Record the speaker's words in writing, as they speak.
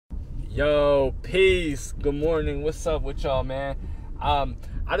Yo, peace. Good morning. What's up with y'all, man?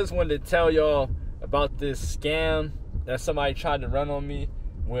 I just wanted to tell y'all about this scam that somebody tried to run on me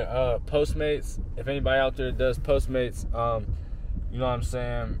with Postmates. If anybody out there does Postmates, you know what I'm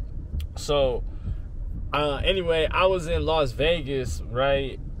saying? So, anyway, I was in Las Vegas,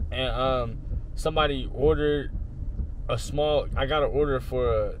 right? And somebody ordered I got an order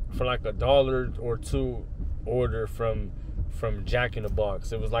for like $1 or $2 order from Jack in the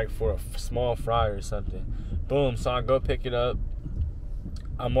Box. It was like for a small fry or something. Boom. So I go pick it up.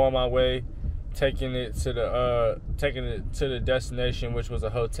 I'm on my way, taking it to the destination, which was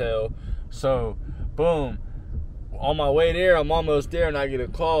a hotel. So, boom. On my way there, I'm almost there, and I get a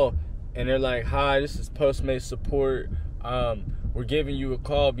call, and they're like, "Hi, this is Postmates support. We're giving you a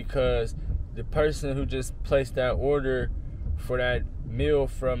call because the person who just placed that order for that meal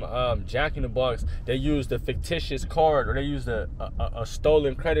from Jack in the Box, they used a fictitious card, or they used a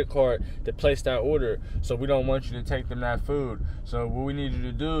stolen credit card to place that order. So we don't want you to take them that food. So what we need you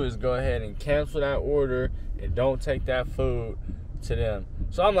to do is go ahead and cancel that order and don't take that food to them."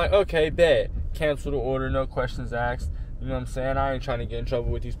 So I'm like, okay, bet. Cancel the order, no questions asked. You know what I'm saying? I ain't trying to get in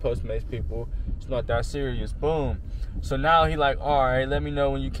trouble with these Postmates people. It's not that serious. Boom. So now he like, all right, let me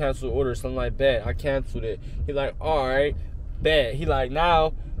know when you cancel the order. So I'm like, bet. I canceled it. He like, all right, bet. He like,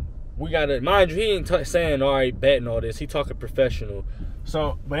 now we got to, mind you, he ain't saying, all right, bet and all this. He talking professional.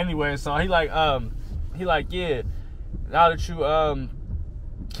 So, but anyway, so he like, yeah, now that you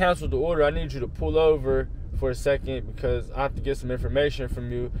canceled the order, I need you to pull over for a second because I have to get some information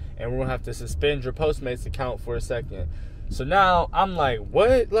from you, and we're going to have to suspend your Postmates account for a second. So now I'm like,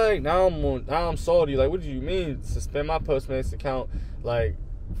 what? Like, now I'm salty. Like, what do you mean suspend my Postmates account? Like,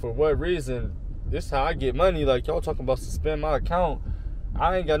 for what reason? This is how I get money. Like, y'all talking about suspend my account.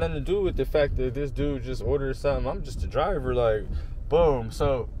 I ain't got nothing to do with the fact that this dude just ordered something. I'm just a driver. Like, boom.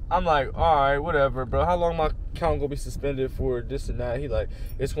 So I'm like, all right, whatever, bro. How long my account gonna be suspended for? This and that. He like,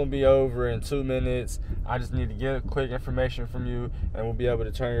 it's gonna be over in 2 minutes. I just need to get quick information from you, and we'll be able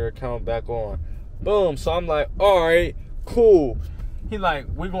to turn your account back on. Boom. So I'm like, all right, cool. He like,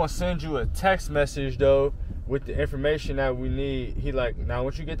 we're gonna send you a text message though with the information that we need. He like, now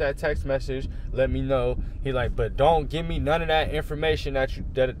once you get that text message, let me know. He like, but don't give me none of that information that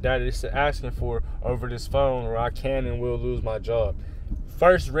it's asking for over this phone, or I can and will lose my job.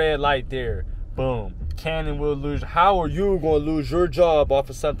 First red light there. Boom. Can and will lose. How are you going to lose your job off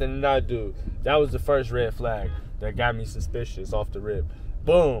of something that I do? That was the first red flag that got me suspicious off the rip.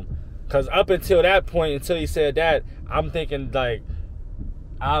 Boom. Because up until that point, until he said that, I'm thinking like,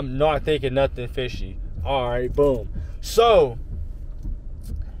 I'm not thinking nothing fishy. All right, boom. So,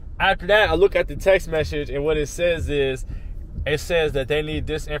 after that, I look at the text message, and what it says is, it says that they need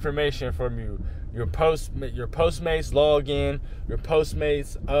this information from you. Your Postmates login, your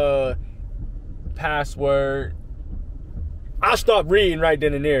Postmates password. I stopped reading right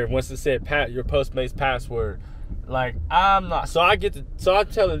then and there once it said your Postmates password. Like, I'm not. So I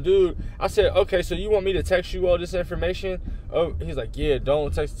tell the dude, I said, okay, so you want me to text you all this information? Oh, he's like, yeah,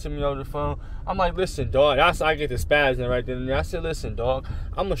 don't text it to me over the phone. I'm like, listen, dog. I get the spazzing right then and there. I said, listen, dog,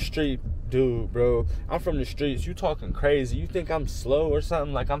 I'm a street dude, bro. I'm from the streets. You talking crazy. You think I'm slow or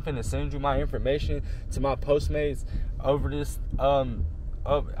something? Like, I'm finna send you my information to my Postmates over this,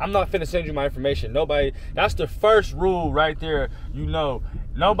 I'm not finna send you my information. Nobody, that's the first rule right there. You know,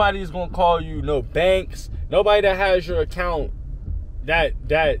 nobody's gonna call you, no banks, nobody that has your account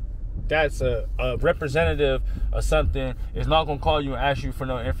that's a representative or something is not gonna call you and ask you for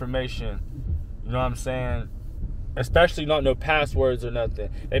no information. You know what I'm saying? Especially not no passwords or nothing.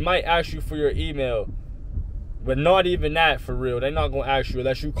 They might ask you for your email, but not even that for real. They're not gonna ask you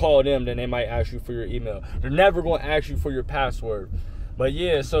unless you call them. Then they might ask you for your email. They're never gonna ask you for your password. But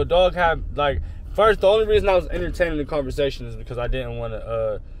yeah, so dog had like, first, the only reason I was entertaining the conversation is because I didn't want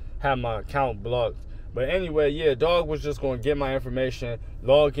to have my account blocked. But anyway, yeah, dog was just going to get my information,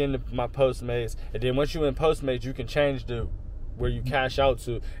 log into my Postmates, and then once you in Postmates, you can change where you cash out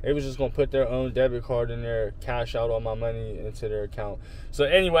to. It was just going to put their own debit card in there, cash out all my money into their account. So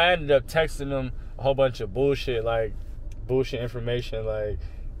anyway, I ended up texting them a whole bunch of bullshit information, like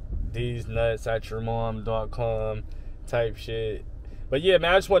thesenuts@yourmom.com type shit. But yeah,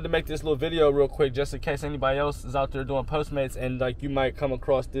 man, I just wanted to make this little video real quick just in case anybody else is out there doing Postmates and like you might come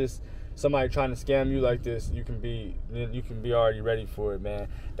across somebody trying to scam you like this. You can be already ready for it, man.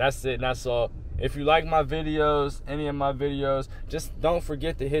 That's it, and that's all. If you like my videos, any of my videos, just don't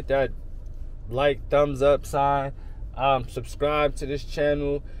forget to hit that like, thumbs up sign. Subscribe to this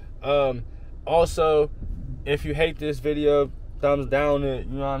channel. Also, if you hate this video, thumbs down it,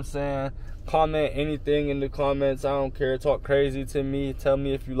 you know what I'm saying? Comment anything in the comments. I don't care. Talk crazy to me. Tell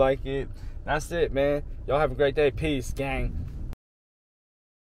me if you like it. That's it, man. Y'all have a great day. Peace, gang.